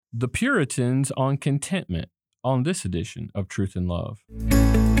The Puritans on Contentment on this edition of Truth and Love.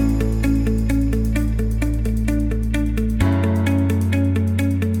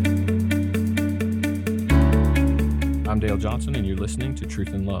 I'm Dale Johnson, and you're listening to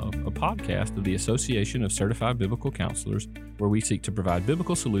Truth and Love, a podcast of the Association of Certified Biblical Counselors, where we seek to provide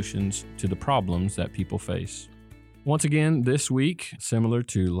biblical solutions to the problems that people face. Once again, this week, similar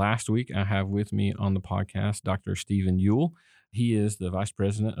to last week, I have with me on the podcast Dr. Stephen Yuill. He is the Vice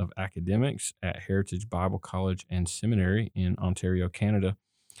President of Academics at Heritage Bible College and Seminary in Ontario, Canada.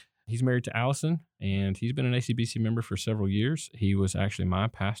 He's married to Allison, and he's been an ACBC member for several years. He was actually my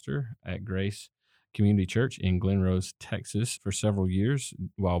pastor at Grace Community Church in Glen Rose, Texas for several years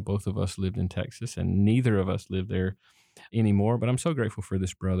while both of us lived in Texas, and neither of us live there anymore, but I'm so grateful for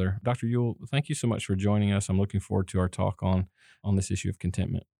this brother. Dr. Yuill, thank you so much for joining us. I'm looking forward to our talk on this issue of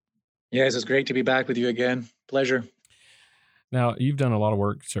contentment. Yes, it's great to be back with you again. Pleasure. Now, you've done a lot of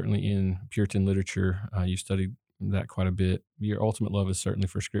work, certainly in Puritan literature. You studied that quite a bit. Your ultimate love is certainly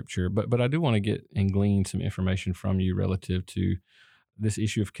for Scripture, but I do want to get and glean some information from you relative to this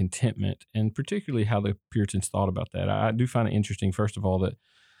issue of contentment, and particularly how the Puritans thought about that. I do find it interesting, first of all, that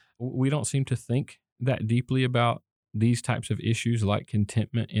we don't seem to think that deeply about these types of issues like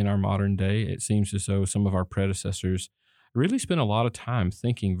contentment in our modern day. It seems as though some of our predecessors really spent a lot of time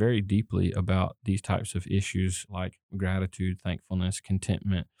thinking very deeply about these types of issues like gratitude, thankfulness,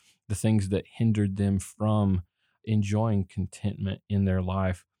 contentment, the things that hindered them from enjoying contentment in their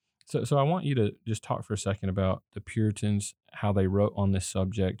life. So I want you to just talk for a second about the Puritans, how they wrote on this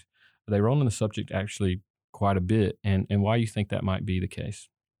subject. They wrote on the subject actually quite a bit, and why you think that might be the case.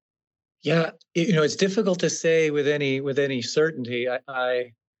 Yeah, it's difficult to say with any certainty.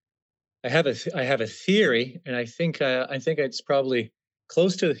 I have a theory, and I think it's probably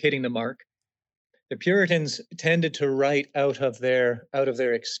close to hitting the mark. The Puritans tended to write out of their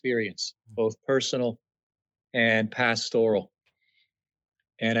experience, both personal and pastoral.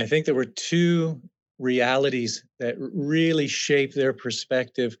 And I think there were two realities that really shaped their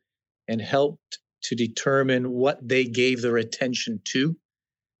perspective and helped to determine what they gave their attention to.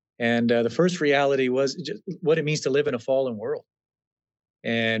 And the first reality was just what it means to live in a fallen world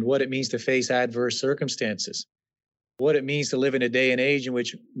and what it means to face adverse circumstances, what it means to live in a day and age in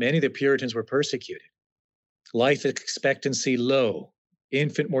which many of the Puritans were persecuted, life expectancy low,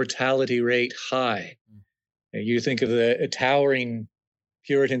 infant mortality rate high. You think of a towering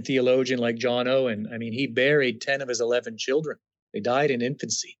Puritan theologian like John Owen. I mean, he buried 10 of his 11 children. They died in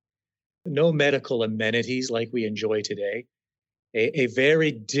infancy. No medical amenities like we enjoy today. A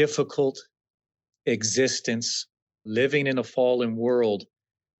very difficult existence, living in a fallen world.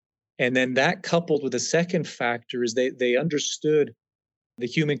 And then that coupled with the second factor is they understood the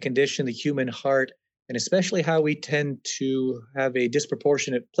human condition, the human heart, and especially how we tend to have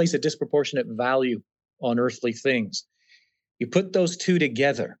place a disproportionate value on earthly things. You put those two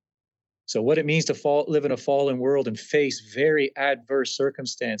together. So what it means to live in a fallen world and face very adverse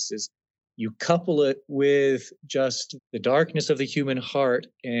circumstances, you couple it with just the darkness of the human heart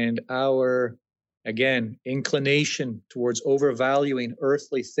and our, again, inclination towards overvaluing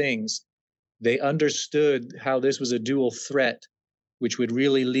earthly things. They understood how this was a dual threat, which would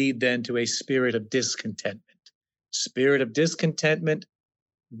really lead then to a spirit of discontentment. Spirit of discontentment,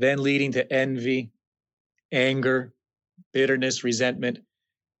 then leading to envy, anger, bitterness, resentment.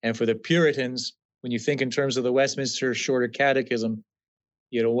 And for the Puritans, when you think in terms of the Westminster Shorter Catechism,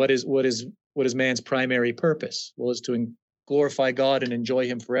 what is man's primary purpose? Well, it's to glorify God and enjoy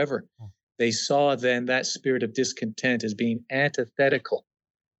him forever. They saw then that spirit of discontent as being antithetical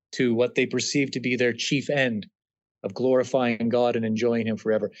to what they perceived to be their chief end of glorifying God and enjoying him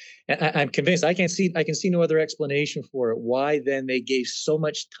forever. And I'm convinced I can see no other explanation for it. Why then they gave so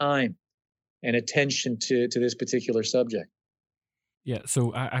much time and attention to this particular subject. Yeah,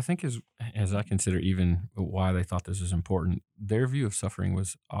 so I think as I consider even why they thought this was important, their view of suffering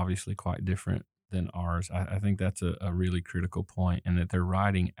was obviously quite different than ours. I think that's a really critical point, and that they're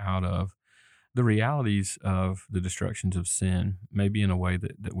writing out of the realities of the destructions of sin, maybe in a way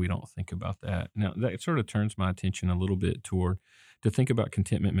that we don't think about that. Now, that sort of turns my attention a little bit to think about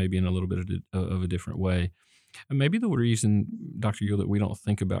contentment maybe in a little bit of a different way. And maybe the reason, Dr. Yuill, that we don't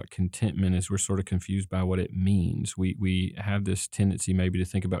think about contentment is we're sort of confused by what it means. We have this tendency maybe to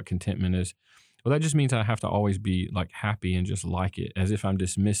think about contentment as, well, that just means I have to always be like happy and just like it, as if I'm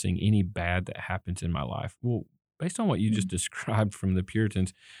dismissing any bad that happens in my life. Well, based on what you just described from the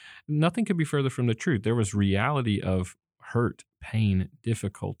Puritans, nothing could be further from the truth. There was reality of hurt, pain,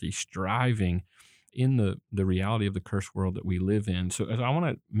 difficulty, striving in the reality of the cursed world that we live in. So I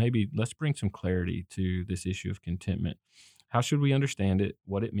want to let's bring some clarity to this issue of contentment. How should we understand it?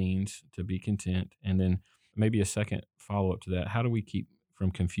 What it means to be content? And then maybe a second follow up to that. How do we keep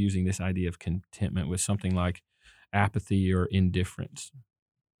from confusing this idea of contentment with something like apathy or indifference?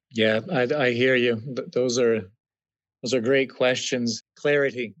 Yeah, I hear you. Those are great questions.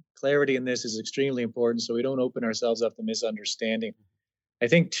 Clarity in this is extremely important, so we don't open ourselves up to misunderstanding. I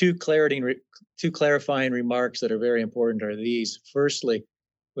think two clarifying remarks that are very important are these. Firstly,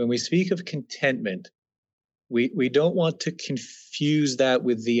 when we speak of contentment, we don't want to confuse that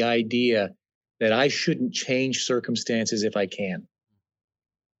with the idea that I shouldn't change circumstances if I can.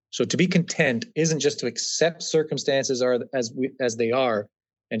 So to be content isn't just to accept circumstances are as they are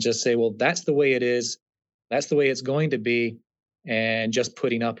and just say, well, that's the way it is, that's the way it's going to be, and just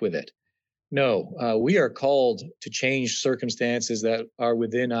putting up with it. No, we are called to change circumstances that are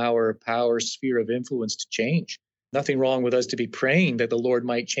within our power sphere of influence to change. Nothing wrong with us to be praying that the Lord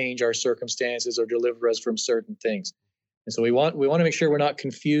might change our circumstances or deliver us from certain things. And so we want to make sure we're not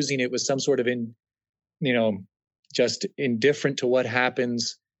confusing it with some sort of you know, just indifferent to what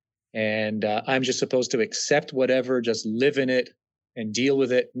happens, and I'm just supposed to accept whatever, just live in it and deal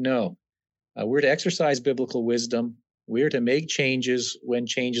with it. No, we're to exercise biblical wisdom. We're to make changes when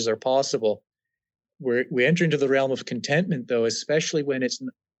changes are possible. We enter into the realm of contentment, though, especially when it's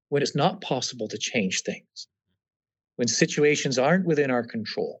not possible to change things, when situations aren't within our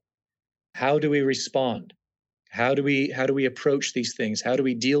control. How do we respond? How do we approach these things? How do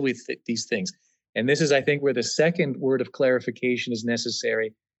we deal with these things? And this is, I think, where the second word of clarification is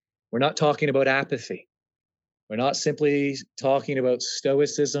necessary. We're not talking about apathy. We're not simply talking about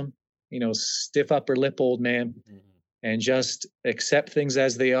stoicism, stiff upper lip, old man, and just accept things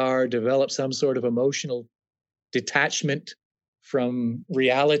as they are, develop some sort of emotional detachment from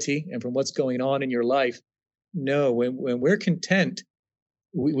reality and from what's going on in your life. No, when we're content,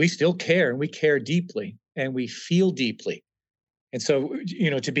 we still care, and we care deeply, and we feel deeply. And so,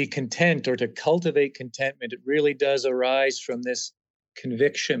 to be content or to cultivate contentment, it really does arise from this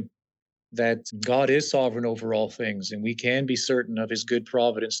conviction that God is sovereign over all things, and we can be certain of his good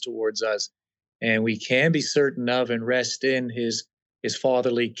providence towards us, and we can be certain of and rest in his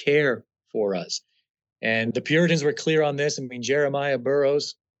fatherly care for us. And the Puritans were clear on this. I mean, Jeremiah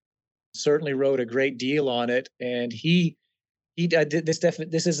Burroughs certainly wrote a great deal on it, and he did this.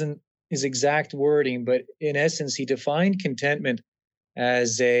 This isn't his exact wording, but in essence, he defined contentment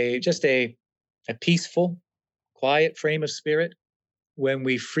as a peaceful, quiet frame of spirit when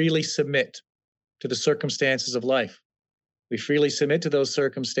we freely submit to the circumstances of life. We freely submit to those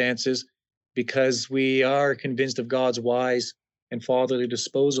circumstances because we are convinced of God's wise and fatherly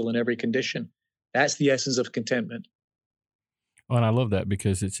disposal in every condition. That's the essence of contentment. Well, and I love that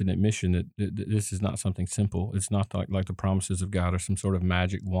because it's an admission that this is not something simple. It's not like the promises of God are some sort of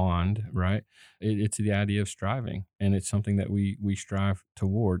magic wand, right? It's the idea of striving, and it's something that we strive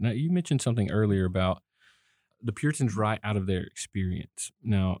toward. Now, you mentioned something earlier about the Puritans write out of their experience.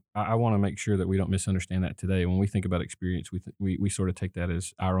 Now, I want to make sure that we don't misunderstand that today. When we think about experience, we sort of take that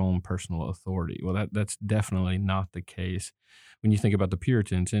as our own personal authority. Well, that's definitely not the case when you think about the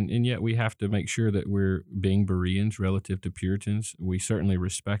Puritans. And yet we have to make sure that we're being Bereans relative to Puritans. We certainly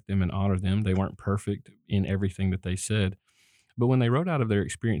respect them and honor them. They weren't perfect in everything that they said. But when they wrote out of their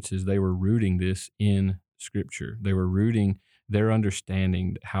experiences, they were rooting this in Scripture. They were rooting their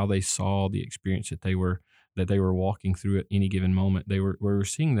understanding, how they saw the experience that they were walking through at any given moment. We were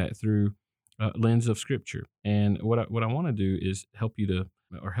seeing that through lens of Scripture. And what I want to do is help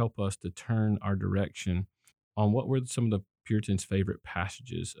us to turn our direction on what were some of the Puritans' favorite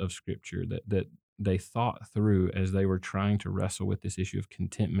passages of Scripture that they thought through as they were trying to wrestle with this issue of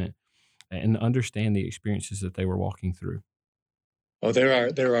contentment and understand the experiences that they were walking through. Oh,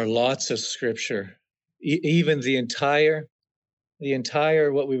 there are lots of scripture, even the entire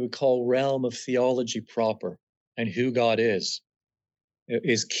what we would call realm of theology proper and who God is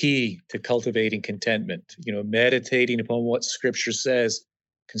key to cultivating contentment. Meditating upon what Scripture says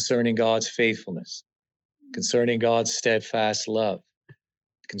concerning God's faithfulness, concerning God's steadfast love,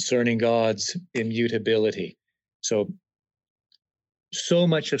 concerning God's immutability. So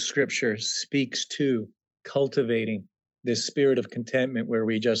much of Scripture speaks to cultivating this spirit of contentment where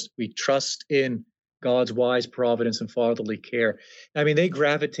we trust in God's wise providence and fatherly care. I mean, they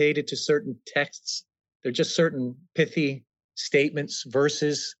gravitated to certain texts. They're just certain pithy statements,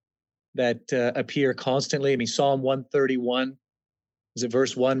 verses that appear constantly. I mean, Psalm 131, is it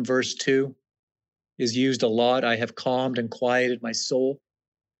verse 1, verse 2, is used a lot. I have calmed and quieted my soul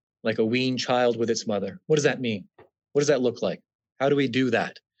like a weaned child with its mother. What does that mean? What does that look like? How do we do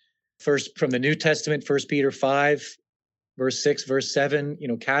that? First, from the New Testament, 1 Peter 5, verse 6, verse 7,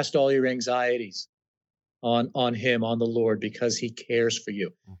 cast all your anxieties on him, on the Lord, because he cares for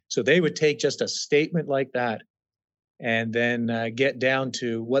you. Mm. So they would take just a statement like that and then get down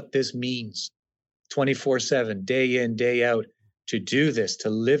to what this means 24/7, day in, day out, to do this, to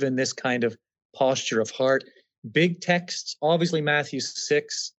live in this kind of posture of heart. Big texts, obviously Matthew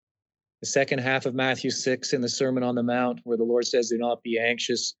 6, the second half of Matthew 6 in the Sermon on the Mount, where the Lord says, do not be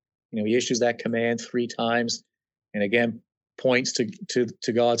anxious. He issues that command 3 times. And again, points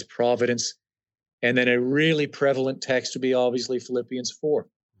to God's providence. And then a really prevalent text would be obviously Philippians 4,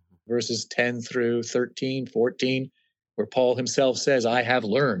 verses 10 through 13, 14, where Paul himself says, I have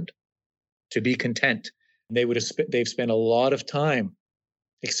learned to be content. And they've spent a lot of time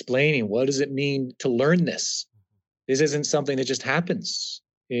explaining what does it mean to learn this. This isn't something that just happens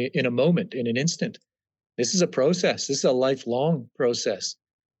in a moment, in an instant. This is a process. This is a lifelong process.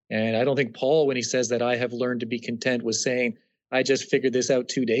 And I don't think Paul, when he says that I have learned to be content, was saying, I just figured this out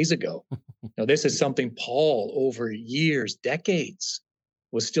 2 days ago. Now, this is something Paul, over years, decades,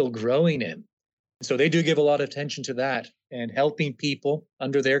 was still growing in. So they do give a lot of attention to that and helping people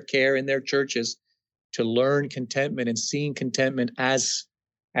under their care in their churches to learn contentment and seeing contentment as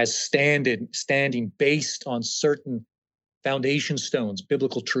standing based on certain foundation stones,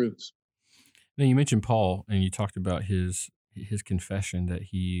 biblical truths. Now, you mentioned Paul, and you talked about his confession that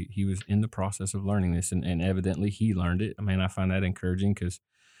he was in the process of learning this, and evidently he learned it. I mean, I find that encouraging because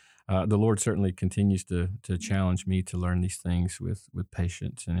the Lord certainly continues to challenge me to learn these things with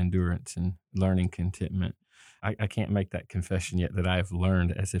patience and endurance and learning contentment. I can't make that confession yet that I have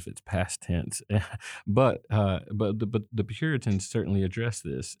learned, as if it's past tense, but the Puritans certainly address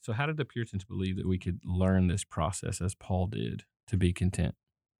this. So, how did the Puritans believe that we could learn this process as Paul did to be content?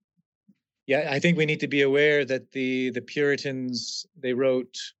 Yeah, I think we need to be aware that the Puritans, they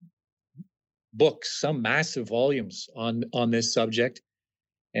wrote books, some massive volumes on this subject.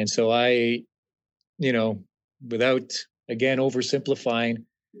 And so without again oversimplifying,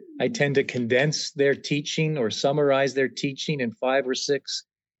 I tend to condense their teaching or summarize their teaching in 5 or 6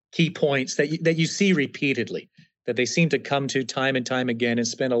 key points that you see repeatedly, that they seem to come to time and time again and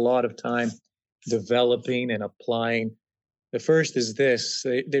spend a lot of time developing and applying. The first is this: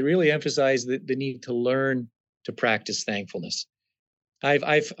 they really emphasize the need to learn to practice thankfulness.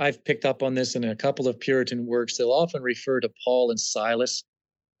 I've picked up on this in a couple of Puritan works. They'll often refer to Paul and Silas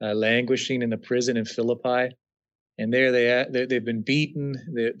languishing in the prison in Philippi. And there they've been beaten,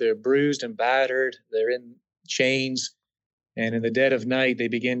 they're bruised and battered, they're in chains. And in the dead of night, they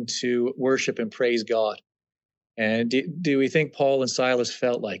begin to worship and praise God. And do we think Paul and Silas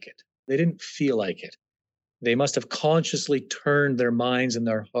felt like it? They didn't feel like it. They must have consciously turned their minds and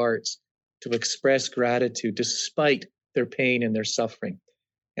their hearts to express gratitude despite their pain and their suffering.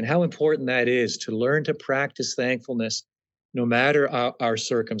 And how important that is to learn to practice thankfulness no matter our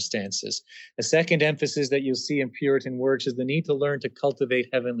circumstances. The second emphasis that you'll see in Puritan works is the need to learn to cultivate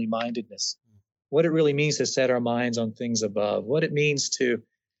heavenly mindedness. What it really means to set our minds on things above, what it means to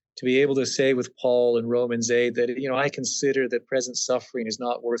be able to say with Paul in Romans 8 that, I consider that present suffering is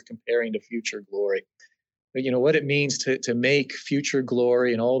not worth comparing to future glory. But, what it means to make future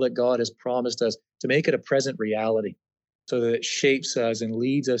glory and all that God has promised us, to make it a present reality so that it shapes us and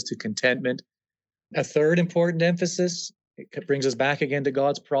leads us to contentment. A third important emphasis, it brings us back again to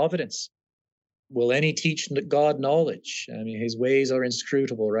God's providence. Will any teach God knowledge? I mean, his ways are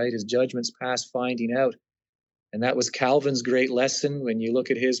inscrutable, right? His judgments past finding out. And that was Calvin's great lesson when you look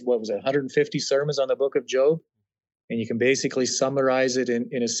at his, 150 sermons on the book of Job. And you can basically summarize it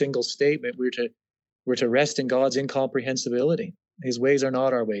in a single statement. We're to rest in God's incomprehensibility. His ways are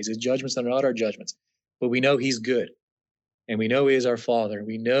not our ways. His judgments are not our judgments. But we know he's good. And we know he is our Father.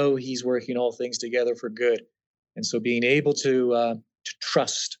 We know he's working all things together for good. And so being able to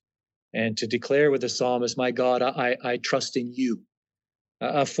trust and to declare with the psalmist, my God, I trust in you.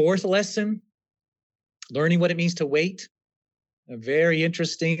 A fourth lesson, learning what it means to wait. Very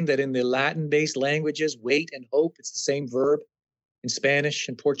interesting that in the Latin-based languages, wait and hope, it's the same verb in Spanish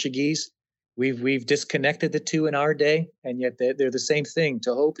and Portuguese. We've disconnected the two in our day, and yet they're the same thing.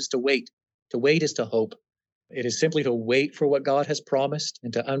 To hope is to wait. To wait is to hope. It is simply to wait for what God has promised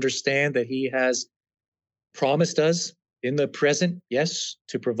and to understand that he has promised us in the present, yes,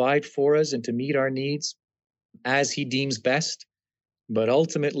 to provide for us and to meet our needs as he deems best. But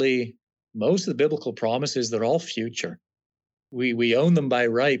ultimately, most of the biblical promises, they're all future. We own them by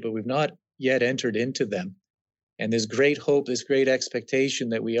right, but we've not yet entered into them. And this great hope, this great expectation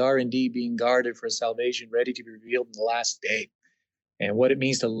that we are indeed being guarded for salvation, ready to be revealed in the last day. And what it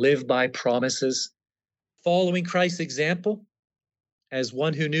means to live by promises, following Christ's example as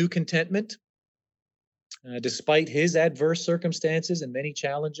one who knew contentment, despite his adverse circumstances and many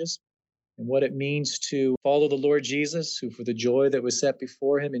challenges. and what it means to follow the Lord Jesus, who for the joy that was set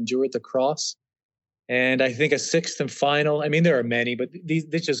before him endured the cross. And I think a sixth and final, I mean, there are many, but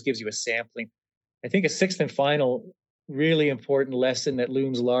this just gives you a sampling. I think a sixth and final really important lesson that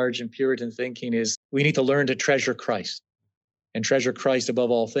looms large in Puritan thinking is we need to learn to treasure Christ and treasure Christ above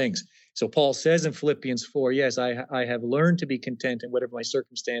all things. So Paul says in Philippians 4, yes, I have learned to be content in whatever my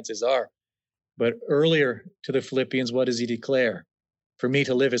circumstances are. But earlier to the Philippians, what does he declare? For me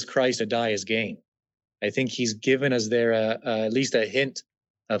to live as Christ, to die as gain. I think he's given us there at least a hint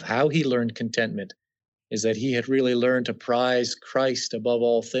of how he learned contentment, is that he had really learned to prize Christ above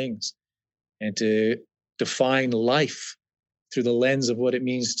all things and to define life through the lens of what it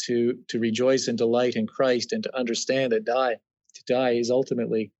means to rejoice and delight in Christ, and to understand that to die is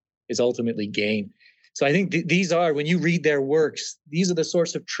ultimately gain. So I think these are, when you read their works, these are the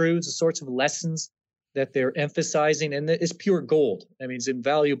sorts of truths, the sorts of lessons that they're emphasizing, and it's pure gold. I mean, it's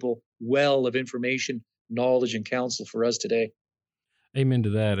invaluable well of information, knowledge, and counsel for us today. Amen to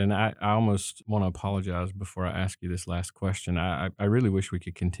that. And I almost want to apologize before I ask you this last question. I really wish we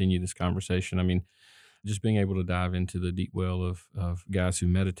could continue this conversation. I mean, just being able to dive into the deep well of guys who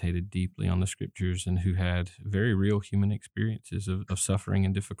meditated deeply on the scriptures and who had very real human experiences of suffering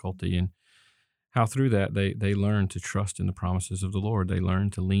and difficulty, and how through that they learned to trust in the promises of the Lord. They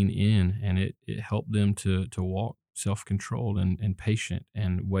learned to lean in, and it helped them to walk self-controlled and patient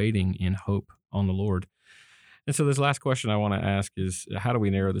and waiting in hope on the Lord. And so this last question I want to ask is, how do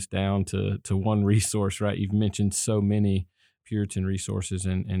we narrow this down to one resource, right? You've mentioned so many Puritan resources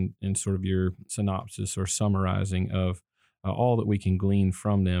and sort of your synopsis or summarizing of all that we can glean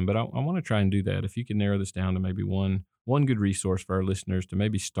from them. But I want to try and do that. If you can narrow this down to maybe one good resource for our listeners to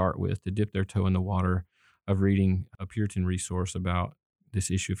maybe start with, to dip their toe in the water of reading a Puritan resource about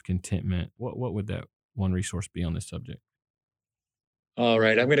this issue of contentment, what would that one resource be on this subject? All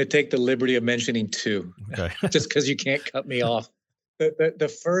right. I'm going to take the liberty of mentioning two, okay. just because you can't cut me off.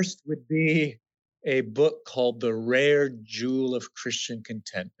 The first would be a book called The Rare Jewel of Christian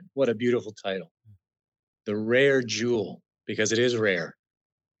Contentment. What a beautiful title. The Rare Jewel, because it is rare.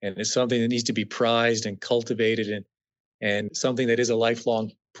 And it's something that needs to be prized and cultivated, and something that is a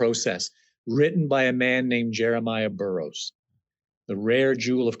lifelong process. Written by a man named Jeremiah Burroughs. The Rare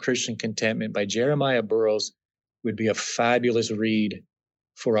Jewel of Christian Contentment by Jeremiah Burroughs would be a fabulous read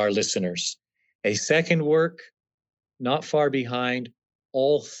for our listeners. A second work, not far behind,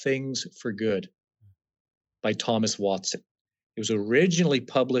 All Things for Good by Thomas Watson. It was originally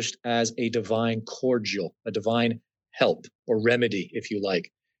published as a divine cordial, a divine help or remedy, if you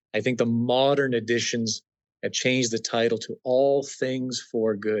like. I think the modern editions have changed the title to All Things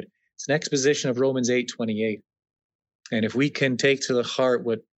for Good. It's an exposition of Romans 8:28. And if we can take to the heart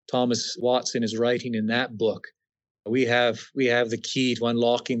what Thomas Watson is writing in that book, we have the key to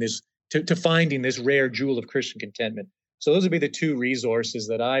unlocking this, to finding this rare jewel of Christian contentment. So those would be the two resources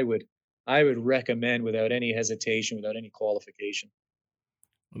that I would recommend without any hesitation, without any qualification.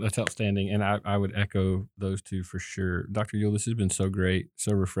 Well, that's outstanding. And I would echo those two for sure. Dr. Yuill, this has been so great,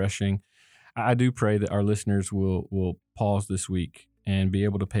 so refreshing. I do pray that our listeners will pause this week and be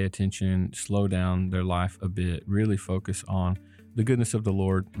able to pay attention, slow down their life a bit, really focus on the goodness of the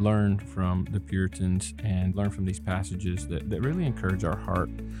Lord, learn from the Puritans, and learn from these passages that really encourage our heart.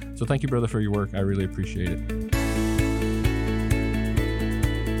 So thank you, brother, for your work. I really appreciate it.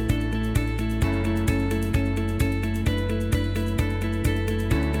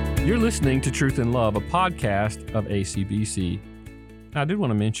 You're listening to Truth in Love, a podcast of ACBC. Now, I did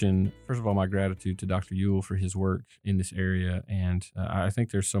want to mention, first of all, my gratitude to Dr. Yuill for his work in this area. And I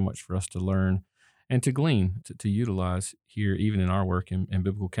think there's so much for us to learn and to glean, to utilize here, even in our work in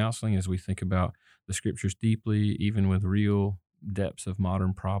biblical counseling, as we think about the scriptures deeply, even with real depths of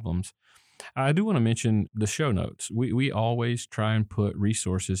modern problems. I do want to mention the show notes. We always try and put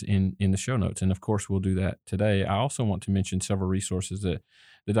resources in the show notes. And of course, we'll do that today. I also want to mention several resources that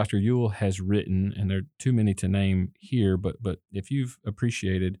Dr. Yuill has written, and there are too many to name here, but if you've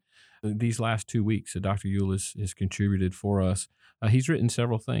appreciated these last 2 weeks that Dr. Yuill has contributed for us, he's written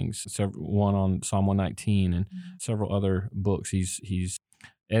several things, one on Psalm 119 and several other books. He's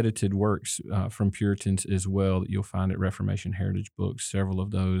edited works from Puritans as well that you'll find at Reformation Heritage Books, several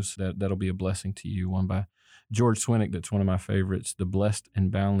of those that'll be a blessing to you. One by George Swinnock, that's one of my favorites, The Blessed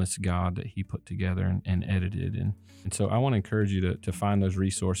and Boundless God, that he put together and edited. And so I want to encourage you to find those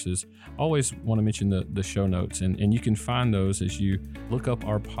resources. Always want to mention the show notes, and you can find those as you look up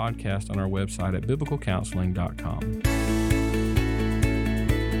our podcast on our website at biblicalcounseling.com.